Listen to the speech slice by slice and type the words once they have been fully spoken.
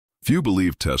Few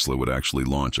believed Tesla would actually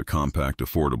launch a compact,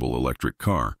 affordable electric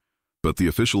car, but the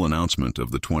official announcement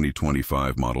of the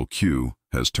 2025 Model Q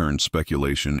has turned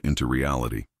speculation into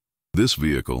reality. This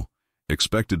vehicle,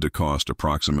 expected to cost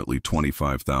approximately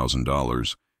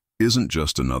 $25,000, isn't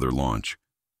just another launch.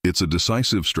 It's a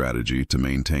decisive strategy to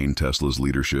maintain Tesla's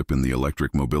leadership in the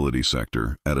electric mobility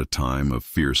sector at a time of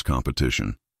fierce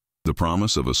competition. The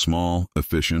promise of a small,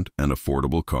 efficient, and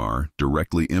affordable car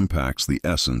directly impacts the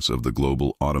essence of the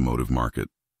global automotive market.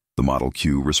 The Model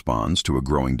Q responds to a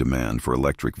growing demand for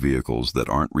electric vehicles that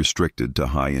aren't restricted to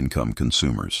high-income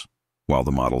consumers. While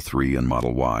the Model 3 and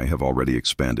Model Y have already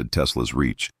expanded Tesla's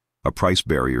reach, a price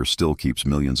barrier still keeps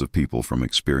millions of people from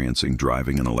experiencing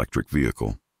driving an electric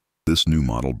vehicle. This new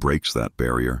model breaks that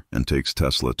barrier and takes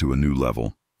Tesla to a new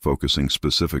level, focusing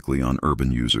specifically on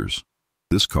urban users.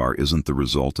 This car isn't the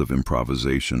result of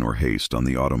improvisation or haste on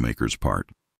the automaker's part.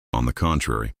 On the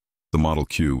contrary, the Model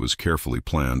Q was carefully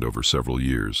planned over several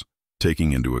years,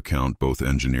 taking into account both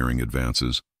engineering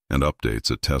advances and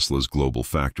updates at Tesla's global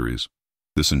factories.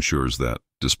 This ensures that,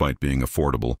 despite being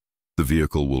affordable, the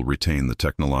vehicle will retain the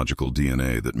technological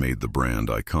DNA that made the brand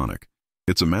iconic.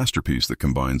 It's a masterpiece that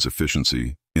combines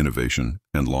efficiency, innovation,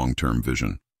 and long-term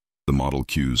vision. The Model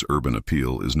Q's urban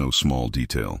appeal is no small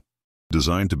detail.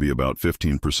 Designed to be about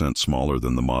 15% smaller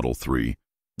than the Model 3,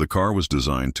 the car was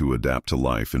designed to adapt to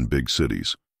life in big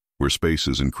cities, where space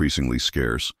is increasingly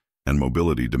scarce and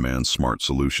mobility demands smart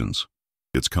solutions.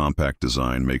 Its compact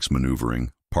design makes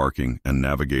maneuvering, parking, and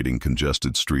navigating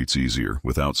congested streets easier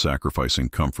without sacrificing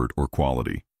comfort or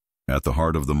quality. At the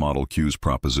heart of the Model Q's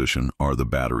proposition are the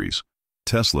batteries.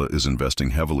 Tesla is investing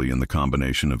heavily in the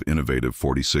combination of innovative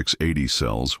 4680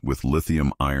 cells with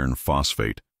lithium iron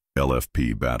phosphate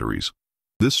 (LFP) batteries.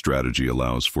 This strategy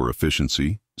allows for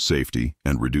efficiency, safety,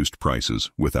 and reduced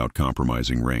prices without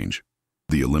compromising range.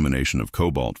 The elimination of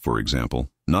cobalt, for example,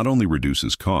 not only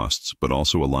reduces costs but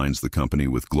also aligns the company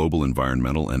with global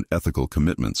environmental and ethical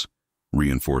commitments,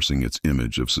 reinforcing its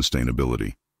image of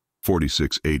sustainability.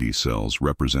 4680 cells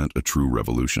represent a true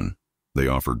revolution. They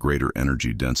offer greater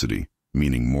energy density,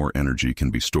 meaning more energy can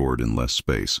be stored in less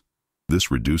space. This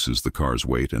reduces the car's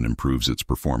weight and improves its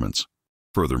performance.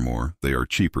 Furthermore, they are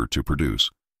cheaper to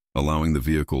produce, allowing the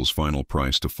vehicle's final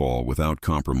price to fall without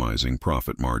compromising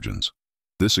profit margins.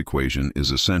 This equation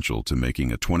is essential to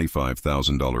making a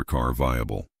 $25,000 car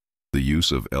viable. The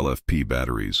use of LFP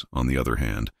batteries, on the other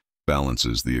hand,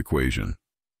 balances the equation.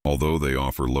 Although they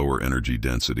offer lower energy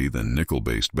density than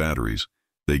nickel-based batteries,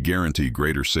 they guarantee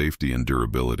greater safety and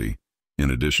durability, in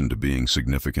addition to being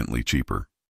significantly cheaper.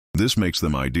 This makes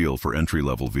them ideal for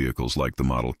entry-level vehicles like the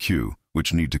Model Q,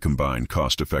 which need to combine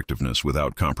cost-effectiveness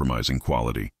without compromising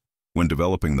quality. When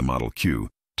developing the Model Q,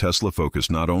 Tesla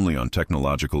focused not only on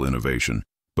technological innovation,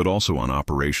 but also on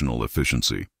operational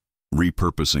efficiency.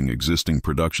 Repurposing existing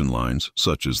production lines,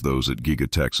 such as those at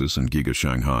Giga Texas and Giga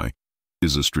Shanghai,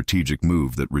 is a strategic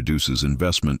move that reduces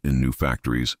investment in new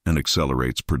factories and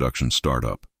accelerates production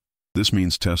startup. This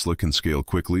means Tesla can scale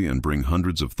quickly and bring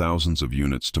hundreds of thousands of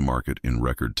units to market in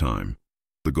record time.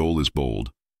 The goal is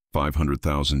bold: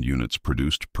 500,000 units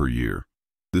produced per year.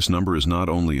 This number is not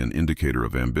only an indicator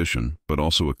of ambition, but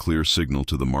also a clear signal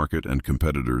to the market and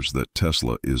competitors that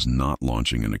Tesla is not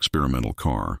launching an experimental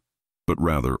car, but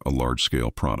rather a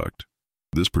large-scale product.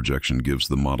 This projection gives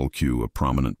the Model Q a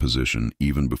prominent position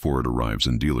even before it arrives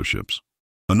in dealerships.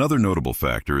 Another notable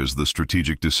factor is the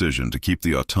strategic decision to keep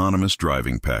the autonomous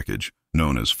driving package,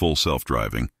 known as full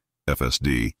self-driving,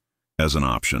 FSD, as an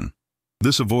option.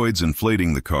 This avoids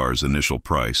inflating the car's initial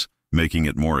price, making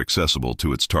it more accessible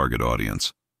to its target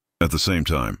audience. At the same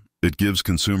time, it gives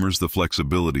consumers the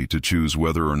flexibility to choose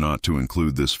whether or not to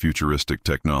include this futuristic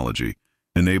technology,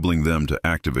 enabling them to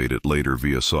activate it later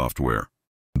via software.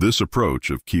 This approach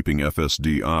of keeping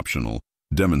FSD optional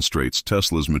demonstrates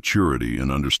Tesla's maturity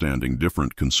in understanding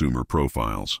different consumer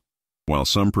profiles. While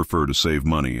some prefer to save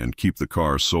money and keep the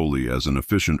car solely as an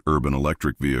efficient urban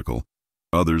electric vehicle,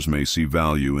 others may see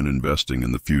value in investing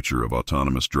in the future of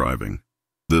autonomous driving.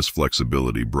 This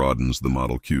flexibility broadens the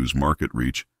Model Q's market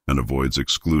reach and avoids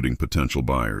excluding potential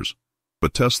buyers.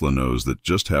 But Tesla knows that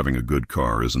just having a good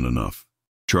car isn't enough.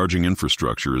 Charging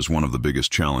infrastructure is one of the biggest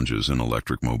challenges in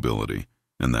electric mobility,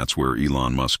 and that's where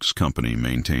Elon Musk's company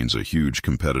maintains a huge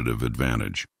competitive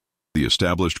advantage. The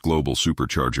established global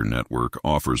supercharger network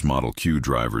offers Model Q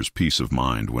drivers peace of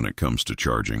mind when it comes to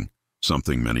charging,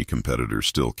 something many competitors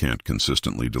still can't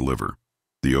consistently deliver.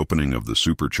 The opening of the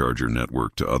supercharger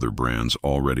network to other brands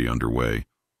already underway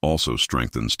also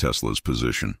strengthens Tesla's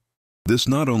position. This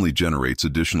not only generates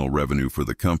additional revenue for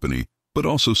the company, but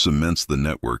also cements the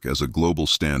network as a global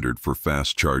standard for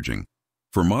fast charging.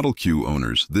 For Model Q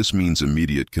owners, this means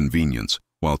immediate convenience,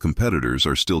 while competitors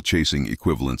are still chasing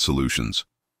equivalent solutions.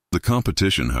 The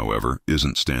competition, however,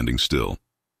 isn't standing still.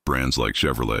 Brands like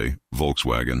Chevrolet,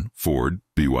 Volkswagen, Ford,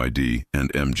 BYD, and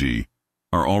MG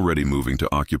are already moving to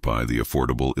occupy the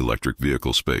affordable electric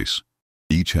vehicle space.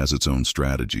 Each has its own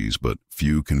strategies, but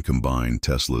few can combine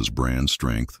Tesla's brand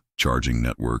strength, charging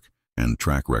network, and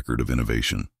track record of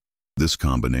innovation. This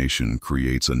combination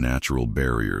creates a natural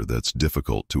barrier that's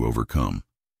difficult to overcome.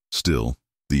 Still,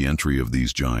 the entry of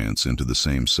these giants into the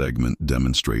same segment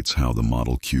demonstrates how the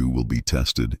Model Q will be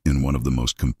tested in one of the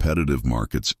most competitive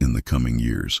markets in the coming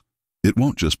years. It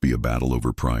won't just be a battle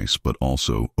over price, but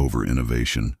also over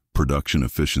innovation, production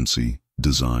efficiency,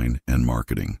 design, and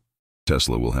marketing.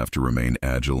 Tesla will have to remain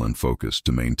agile and focused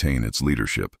to maintain its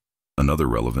leadership. Another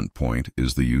relevant point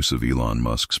is the use of Elon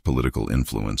Musk's political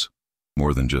influence.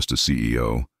 More than just a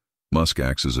CEO, Musk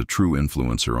acts as a true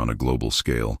influencer on a global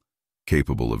scale,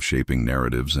 capable of shaping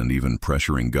narratives and even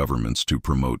pressuring governments to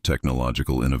promote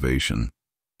technological innovation.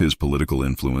 His political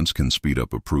influence can speed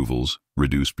up approvals,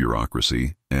 reduce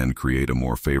bureaucracy, and create a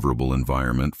more favorable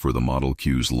environment for the Model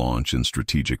Q's launch in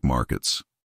strategic markets.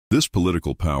 This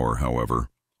political power, however,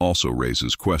 also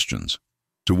raises questions.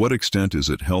 To what extent is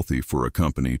it healthy for a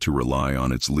company to rely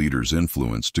on its leader's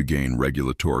influence to gain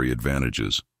regulatory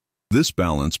advantages? This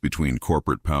balance between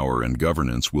corporate power and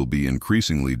governance will be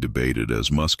increasingly debated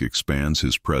as Musk expands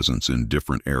his presence in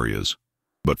different areas.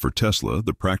 But for Tesla,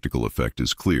 the practical effect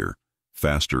is clear: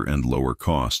 faster and lower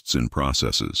costs in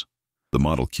processes. The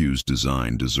Model Q's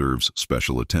design deserves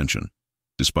special attention.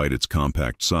 Despite its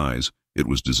compact size, it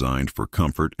was designed for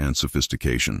comfort and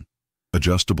sophistication.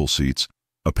 Adjustable seats,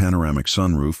 a panoramic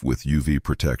sunroof with UV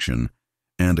protection,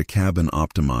 and a cabin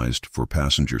optimized for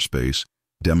passenger space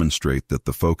demonstrate that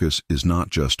the focus is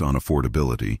not just on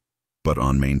affordability, but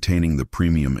on maintaining the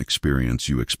premium experience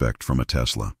you expect from a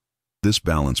Tesla. This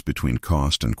balance between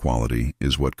cost and quality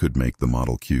is what could make the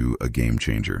Model Q a game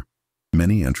changer.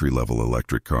 Many entry-level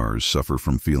electric cars suffer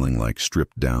from feeling like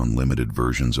stripped-down limited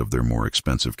versions of their more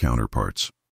expensive counterparts.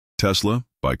 Tesla,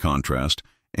 by contrast,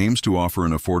 aims to offer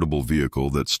an affordable vehicle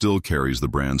that still carries the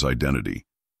brand's identity,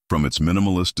 from its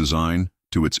minimalist design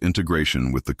to its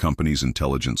integration with the company's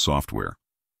intelligent software.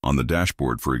 On the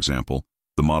dashboard, for example,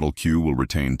 the Model Q will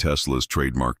retain Tesla's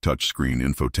trademark touchscreen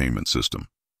infotainment system.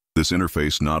 This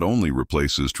interface not only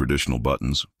replaces traditional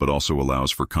buttons, but also allows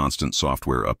for constant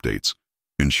software updates,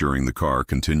 ensuring the car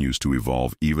continues to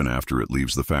evolve even after it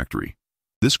leaves the factory.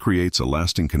 This creates a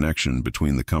lasting connection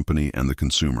between the company and the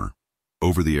consumer.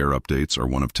 Over-the-air updates are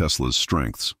one of Tesla's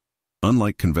strengths.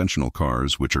 Unlike conventional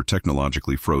cars, which are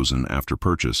technologically frozen after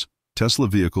purchase, Tesla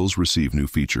vehicles receive new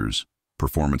features,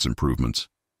 performance improvements,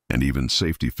 and even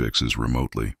safety fixes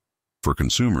remotely. For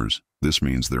consumers, this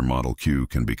means their Model Q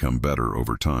can become better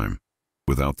over time,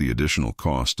 without the additional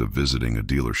cost of visiting a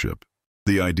dealership.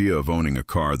 The idea of owning a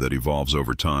car that evolves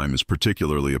over time is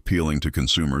particularly appealing to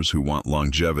consumers who want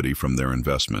longevity from their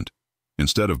investment.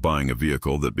 Instead of buying a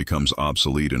vehicle that becomes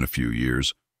obsolete in a few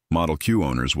years, Model Q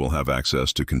owners will have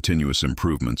access to continuous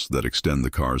improvements that extend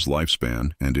the car's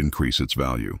lifespan and increase its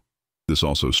value. This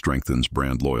also strengthens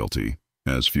brand loyalty,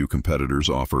 as few competitors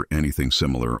offer anything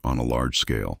similar on a large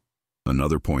scale.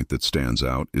 Another point that stands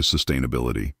out is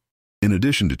sustainability. In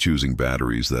addition to choosing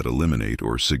batteries that eliminate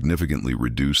or significantly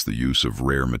reduce the use of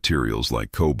rare materials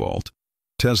like cobalt,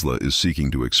 Tesla is seeking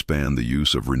to expand the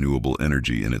use of renewable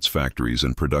energy in its factories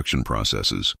and production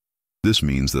processes. This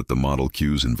means that the Model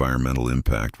Q's environmental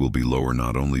impact will be lower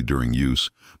not only during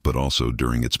use, but also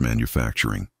during its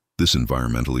manufacturing. This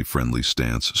environmentally friendly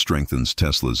stance strengthens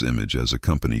Tesla's image as a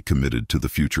company committed to the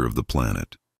future of the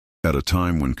planet. At a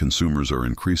time when consumers are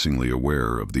increasingly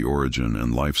aware of the origin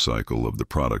and life cycle of the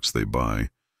products they buy,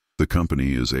 the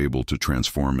company is able to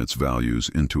transform its values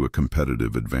into a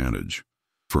competitive advantage.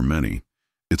 For many,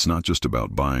 it's not just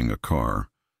about buying a car,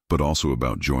 but also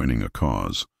about joining a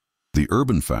cause. The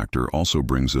urban factor also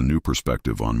brings a new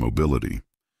perspective on mobility.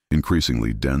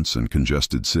 Increasingly dense and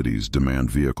congested cities demand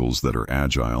vehicles that are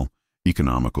agile,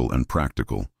 economical, and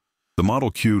practical. The Model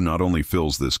Q not only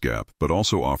fills this gap, but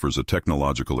also offers a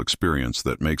technological experience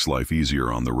that makes life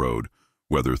easier on the road,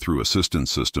 whether through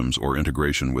assistance systems or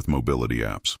integration with mobility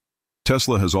apps.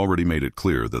 Tesla has already made it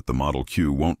clear that the Model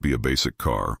Q won't be a basic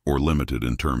car or limited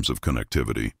in terms of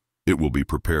connectivity. It will be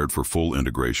prepared for full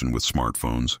integration with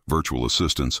smartphones, virtual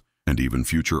assistants, and even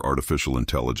future artificial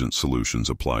intelligence solutions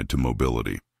applied to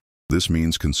mobility. This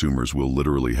means consumers will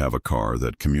literally have a car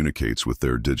that communicates with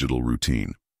their digital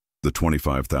routine. The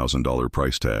 $25,000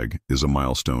 price tag is a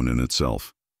milestone in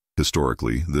itself.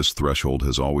 Historically, this threshold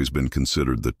has always been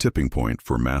considered the tipping point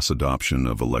for mass adoption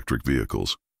of electric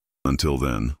vehicles. Until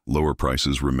then, lower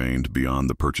prices remained beyond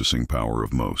the purchasing power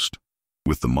of most.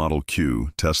 With the Model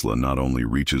Q, Tesla not only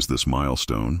reaches this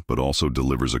milestone, but also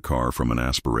delivers a car from an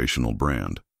aspirational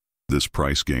brand. This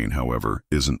price gain, however,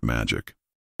 isn't magic.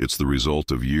 It's the result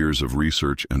of years of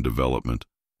research and development,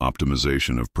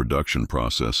 optimization of production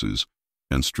processes,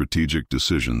 and strategic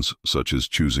decisions such as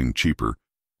choosing cheaper,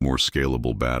 more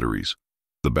scalable batteries.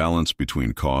 The balance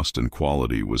between cost and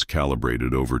quality was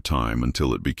calibrated over time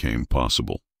until it became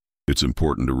possible. It's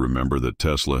important to remember that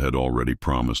Tesla had already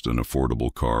promised an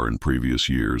affordable car in previous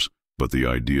years, but the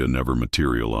idea never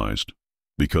materialized.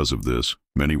 Because of this,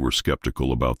 many were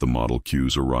skeptical about the Model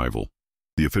Q's arrival.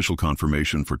 The official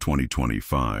confirmation for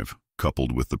 2025,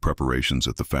 coupled with the preparations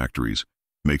at the factories,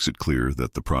 makes it clear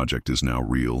that the project is now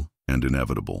real and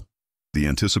inevitable. The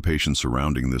anticipation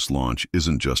surrounding this launch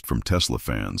isn't just from Tesla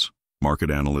fans. Market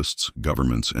analysts,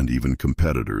 governments, and even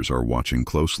competitors are watching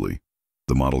closely.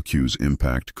 The Model Q's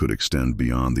impact could extend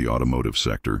beyond the automotive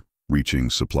sector, reaching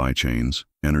supply chains,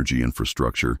 energy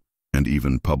infrastructure, and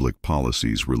even public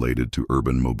policies related to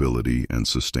urban mobility and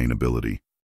sustainability.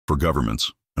 For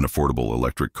governments, an affordable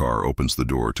electric car opens the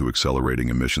door to accelerating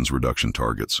emissions reduction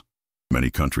targets. Many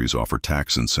countries offer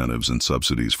tax incentives and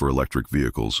subsidies for electric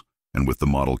vehicles, and with the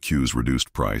Model Q's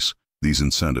reduced price, these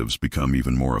incentives become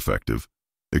even more effective,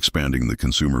 expanding the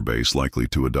consumer base likely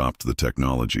to adopt the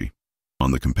technology.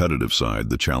 On the competitive side,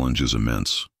 the challenge is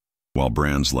immense. While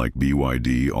brands like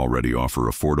BYD already offer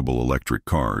affordable electric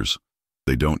cars,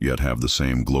 they don't yet have the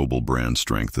same global brand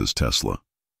strength as Tesla.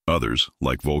 Others,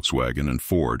 like Volkswagen and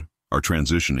Ford, are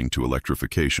transitioning to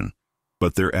electrification,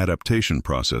 but their adaptation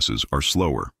processes are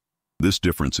slower. This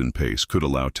difference in pace could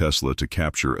allow Tesla to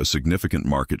capture a significant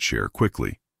market share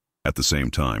quickly. At the same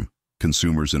time,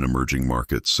 consumers in emerging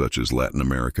markets such as Latin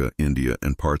America, India,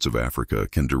 and parts of Africa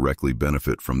can directly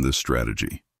benefit from this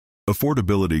strategy.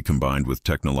 Affordability combined with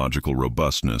technological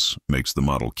robustness makes the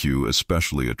Model Q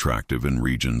especially attractive in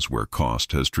regions where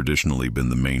cost has traditionally been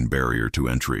the main barrier to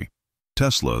entry.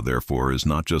 Tesla, therefore, is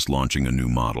not just launching a new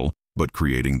model, but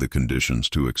creating the conditions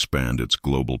to expand its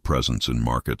global presence in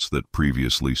markets that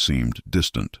previously seemed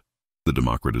distant. The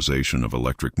democratization of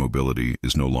electric mobility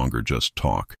is no longer just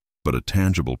talk, but a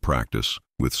tangible practice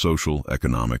with social,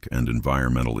 economic, and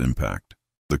environmental impact.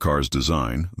 The car's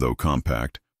design, though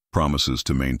compact, promises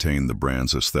to maintain the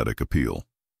brand's aesthetic appeal.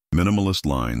 Minimalist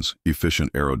lines,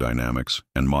 efficient aerodynamics,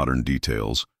 and modern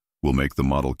details will make the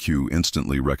Model Q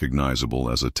instantly recognizable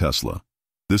as a Tesla.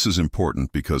 This is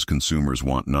important because consumers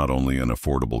want not only an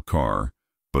affordable car,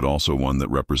 but also one that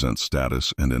represents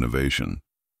status and innovation.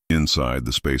 Inside,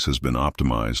 the space has been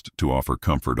optimized to offer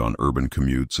comfort on urban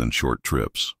commutes and short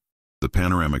trips. The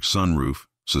panoramic sunroof,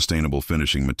 sustainable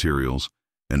finishing materials,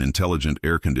 and intelligent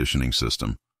air conditioning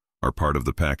system are part of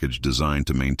the package designed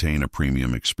to maintain a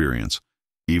premium experience,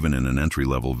 even in an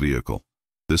entry-level vehicle.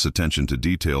 This attention to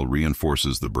detail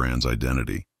reinforces the brand's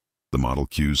identity. The Model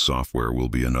Q's software will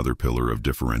be another pillar of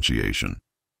differentiation.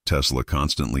 Tesla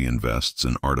constantly invests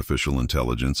in artificial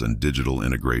intelligence and digital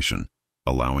integration,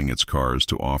 allowing its cars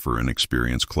to offer an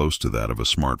experience close to that of a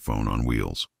smartphone on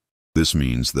wheels. This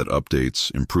means that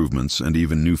updates, improvements, and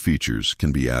even new features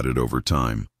can be added over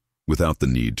time, without the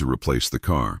need to replace the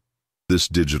car. This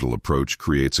digital approach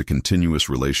creates a continuous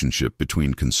relationship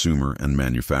between consumer and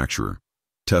manufacturer.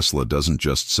 Tesla doesn't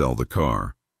just sell the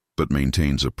car, but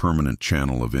maintains a permanent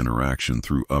channel of interaction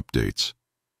through updates.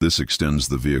 This extends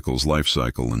the vehicle's life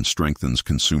cycle and strengthens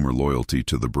consumer loyalty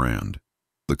to the brand.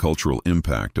 The cultural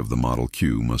impact of the Model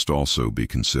Q must also be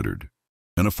considered.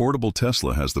 An affordable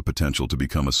Tesla has the potential to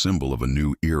become a symbol of a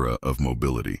new era of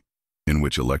mobility, in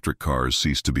which electric cars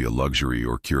cease to be a luxury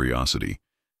or curiosity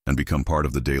and become part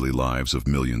of the daily lives of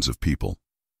millions of people.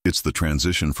 It's the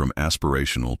transition from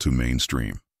aspirational to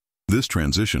mainstream. This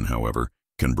transition, however,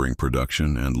 can bring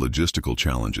production and logistical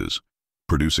challenges.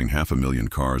 Producing 500,000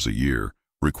 cars a year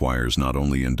requires not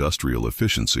only industrial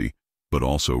efficiency, but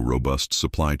also robust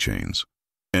supply chains.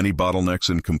 Any bottlenecks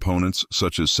in components,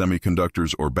 such as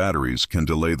semiconductors or batteries, can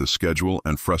delay the schedule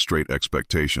and frustrate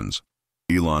expectations.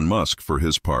 Elon Musk, for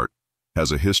his part,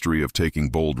 has a history of taking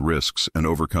bold risks and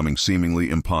overcoming seemingly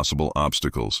impossible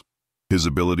obstacles. His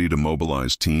ability to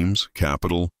mobilize teams,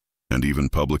 capital, and even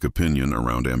public opinion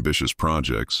around ambitious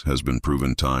projects has been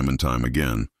proven time and time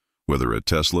again, whether at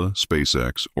Tesla,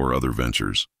 SpaceX, or other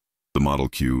ventures. The Model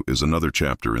Q is another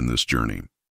chapter in this journey.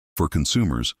 For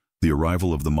consumers, the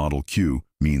arrival of the Model Q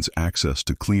means access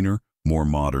to cleaner, more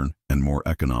modern, and more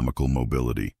economical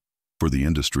mobility. For the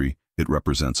industry, it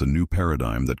represents a new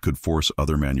paradigm that could force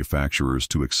other manufacturers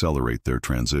to accelerate their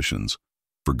transitions.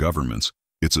 For governments,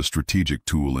 it's a strategic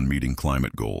tool in meeting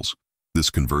climate goals. This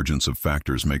convergence of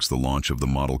factors makes the launch of the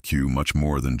Model Q much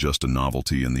more than just a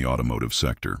novelty in the automotive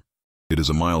sector. It is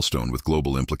a milestone with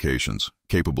global implications,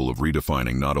 capable of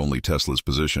redefining not only Tesla's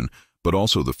position, but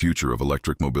also the future of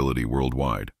electric mobility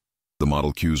worldwide. The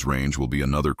Model Q's range will be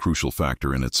another crucial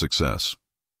factor in its success.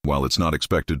 While it's not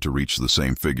expected to reach the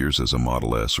same figures as a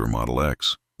Model S or Model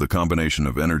X, the combination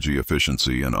of energy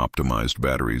efficiency and optimized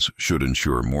batteries should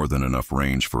ensure more than enough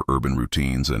range for urban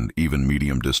routines and even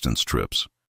medium-distance trips.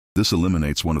 This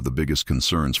eliminates one of the biggest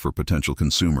concerns for potential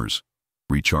consumers: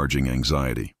 recharging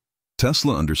anxiety.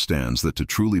 Tesla understands that to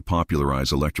truly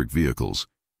popularize electric vehicles,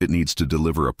 it needs to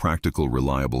deliver a practical,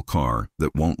 reliable car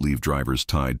that won't leave drivers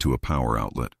tied to a power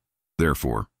outlet.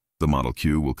 Therefore, the Model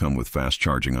Q will come with fast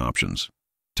charging options,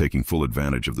 taking full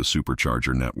advantage of the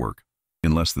supercharger network.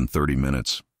 In less than 30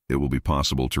 minutes, it will be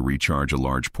possible to recharge a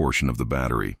large portion of the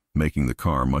battery, making the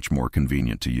car much more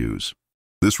convenient to use.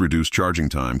 This reduced charging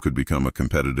time could become a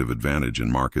competitive advantage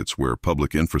in markets where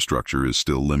public infrastructure is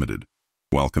still limited.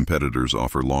 While competitors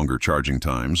offer longer charging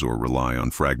times or rely on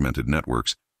fragmented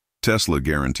networks, Tesla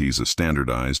guarantees a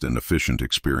standardized and efficient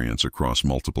experience across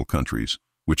multiple countries,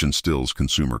 which instills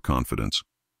consumer confidence.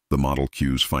 The Model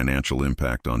Q's financial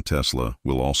impact on Tesla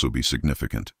will also be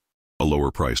significant. A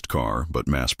lower-priced car, but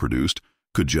mass-produced,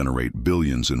 could generate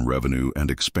billions in revenue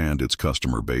and expand its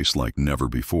customer base like never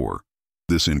before.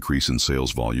 This increase in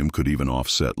sales volume could even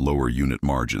offset lower unit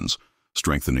margins,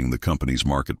 strengthening the company's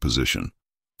market position.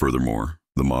 Furthermore,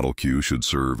 the Model Q should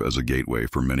serve as a gateway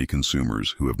for many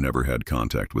consumers who have never had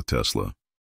contact with Tesla.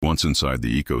 Once inside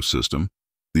the ecosystem,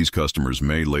 these customers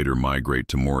may later migrate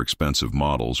to more expensive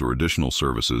models or additional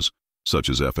services, such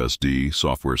as FSD,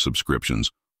 software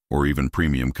subscriptions, or even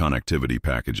premium connectivity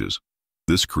packages.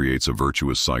 This creates a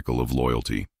virtuous cycle of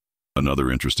loyalty.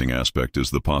 Another interesting aspect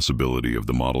is the possibility of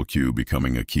the Model Q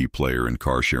becoming a key player in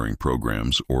car-sharing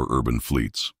programs or urban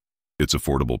fleets. Its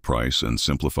affordable price and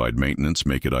simplified maintenance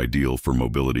make it ideal for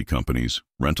mobility companies,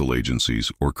 rental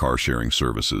agencies, or car-sharing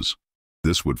services.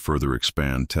 This would further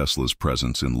expand Tesla's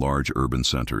presence in large urban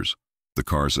centers. The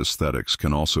car's aesthetics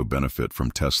can also benefit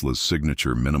from Tesla's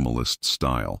signature minimalist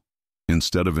style.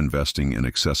 Instead of investing in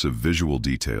excessive visual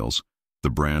details, the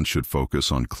brand should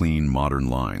focus on clean, modern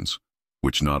lines,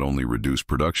 which not only reduce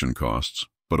production costs,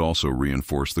 but also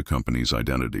reinforce the company's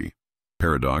identity.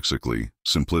 Paradoxically,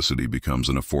 simplicity becomes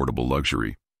an affordable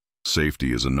luxury.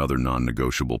 Safety is another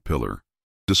non-negotiable pillar.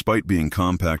 Despite being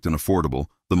compact and affordable,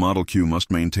 the Model Q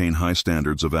must maintain high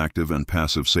standards of active and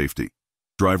passive safety.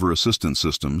 Driver assistance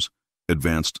systems,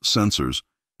 advanced sensors,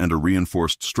 and a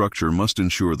reinforced structure must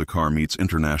ensure the car meets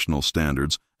international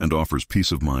standards and offers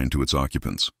peace of mind to its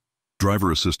occupants.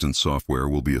 Driver assistance software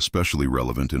will be especially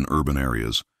relevant in urban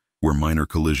areas, where minor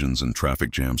collisions and traffic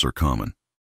jams are common.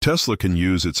 Tesla can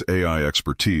use its AI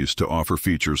expertise to offer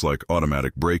features like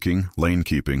automatic braking, lane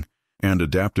keeping, and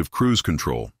adaptive cruise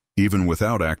control, even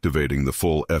without activating the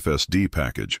full FSD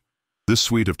package. This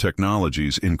suite of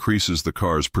technologies increases the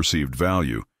car's perceived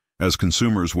value, as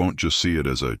consumers won't just see it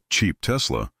as a cheap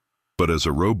Tesla, but as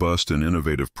a robust and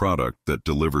innovative product that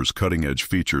delivers cutting-edge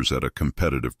features at a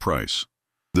competitive price.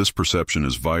 This perception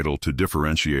is vital to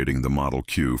differentiating the Model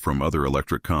Q from other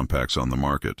electric compacts on the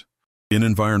market. In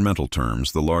environmental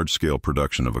terms, the large-scale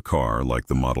production of a car like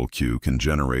the Model Q can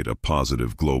generate a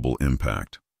positive global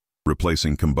impact.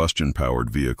 Replacing combustion-powered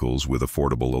vehicles with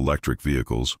affordable electric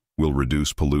vehicles will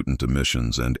reduce pollutant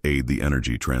emissions and aid the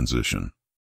energy transition.